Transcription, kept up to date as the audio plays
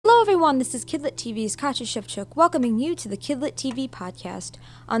everyone, this is Kidlit TV's Katya Shevchuk welcoming you to the Kidlit TV podcast.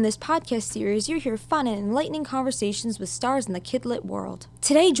 On this podcast series, you'll hear fun and enlightening conversations with stars in the Kidlit world.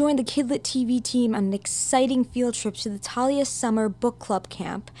 Today, join the Kidlit TV team on an exciting field trip to the Talia Summer Book Club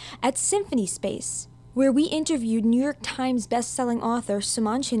Camp at Symphony Space, where we interviewed New York Times best-selling author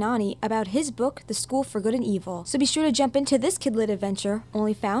Suman Shinani about his book, The School for Good and Evil. So be sure to jump into this Kidlit adventure,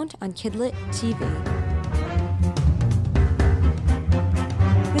 only found on Kidlit TV.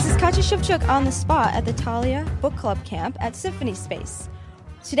 This is Katya Shevchuk on the spot at the Talia Book Club Camp at Symphony Space.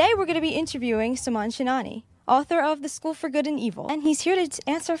 Today we're going to be interviewing Suman Shinani, author of The School for Good and Evil, and he's here to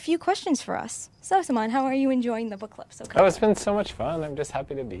answer a few questions for us. So Suman, how are you enjoying the book club so far? Oh, it's been so much fun. I'm just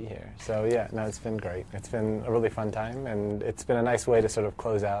happy to be here. So yeah, no, it's been great. It's been a really fun time, and it's been a nice way to sort of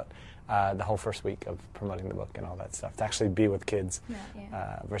close out the whole first week of promoting the book and all that stuff, to actually be with kids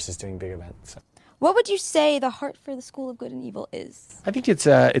versus doing big events. So. What would you say the heart for The School of Good and Evil is? I think it's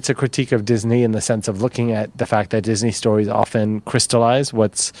a critique of Disney in the sense of looking at the fact that Disney stories often crystallize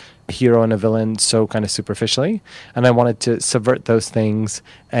what's a hero and a villain so kind of superficially. And I wanted to subvert those things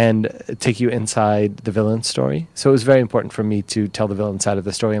and take you inside the villain story. So it was very important for me to tell the villain side of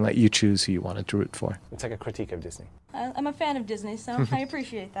the story and let you choose who you wanted to root for. It's like a critique of Disney. I'm a fan of Disney, so I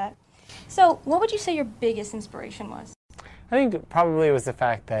appreciate that. So what would you say your biggest inspiration was? I think probably it was the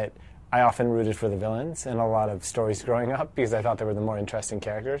fact that I often rooted for the villains in a lot of stories growing up because I thought they were the more interesting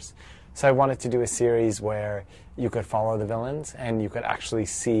characters. So I wanted to do a series where you could follow the villains and you could actually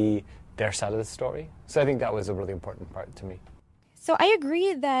see their side of the story. So I think that was a really important part to me. So I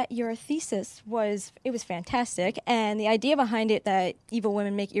agree that your thesis was fantastic, and the idea behind it that evil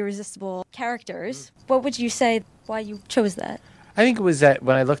women make irresistible characters. What would you say why you chose that? I think it was that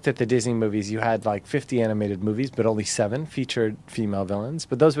when I looked at the Disney movies, you had like 50 animated movies, but only 7 featured female villains.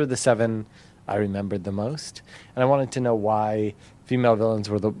 But those were the 7 I remembered the most. And I wanted to know why female villains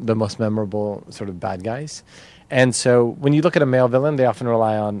were the most memorable sort of bad guys. And so when you look at a male villain, they often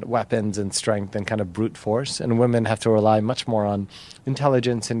rely on weapons and strength and kind of brute force. And women have to rely much more on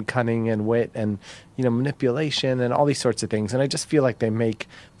intelligence and cunning and wit and, you know, manipulation and all these sorts of things. And I just feel like they make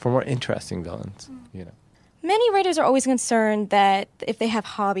for more interesting villains, you know. Many writers are always concerned that if they have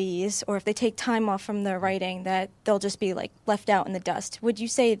hobbies or if they take time off from their writing, that they'll just be like left out in the dust. Would you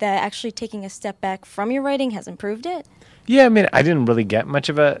say that actually taking a step back from your writing has improved it? Yeah, I mean, I didn't really get much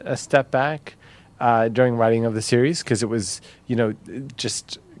of a step back during writing of the series because it was, you know,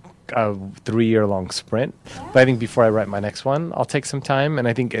 just a 3-year-long sprint. Yeah. But I think before I write my next one, I'll take some time, and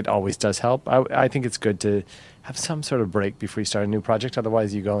I think it always does help. I think it's good to have some sort of break before you start a new project.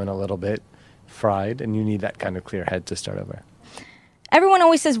 Otherwise, you go in a little bit fried, and you need that kind of clear head to start over. Everyone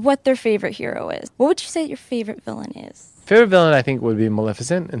always says what their favorite hero is. What would you say your favorite villain is? Favorite villain, I think, would be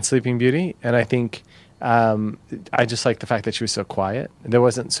Maleficent in Sleeping Beauty, and I think I just like the fact that she was so quiet. There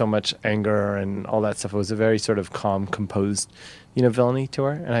wasn't so much anger and all that stuff. It was a very sort of calm, composed, you know, villainy to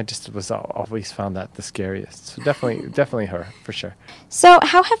her, and I just was always found that the scariest. So definitely her, for sure. So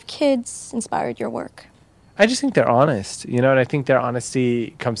how have kids inspired your work? I just think they're honest, you know, and I think their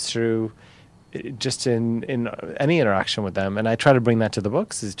honesty comes through just in any interaction with them, and I try to bring that to the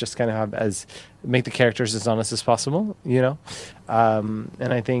books, is just kind of make the characters as honest as possible, you know,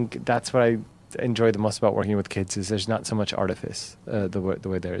 and I think that's what I enjoy the most about working with kids, is there's not so much artifice the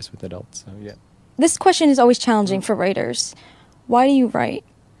way there is with adults. So yeah. This question is always challenging for writers. Why do you write?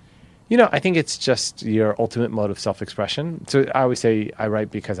 You know, I think it's just your ultimate mode of self-expression. So I always say I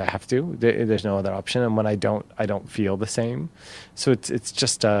write because I have to. There's no other option, and when I don't feel the same. So it's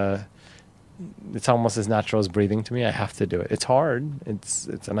just it's almost as natural as breathing to me. I have to do it. It's hard. It's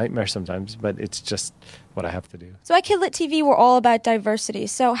a nightmare sometimes, but it's just what I have to do. So at Kidlit TV, we're all about diversity.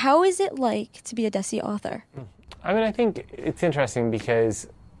 So how is it like to be a Desi author? I mean, I think it's interesting because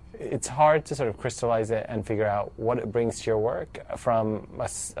it's hard to sort of crystallize it and figure out what it brings to your work from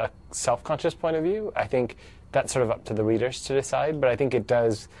a self-conscious point of view. I think that's sort of up to the readers to decide, but I think it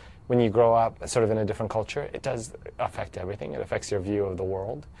does, when you grow up sort of in a different culture, it does affect everything. It affects your view of the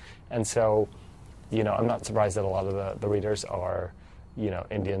world. And so, you know, I'm not surprised that a lot of the readers are, you know,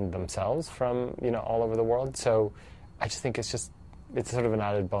 Indian themselves from, you know, all over the world. So I just think it's sort of an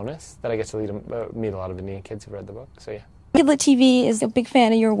added bonus that I get to meet a lot of Indian kids who've read the book. So yeah. Kidlit TV is a big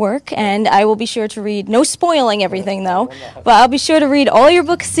fan of your work, and I will be sure to read, no spoiling everything though, but I'll be sure to read all your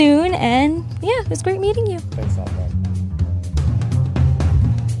books soon, and yeah, it was great meeting you. Thanks a lot.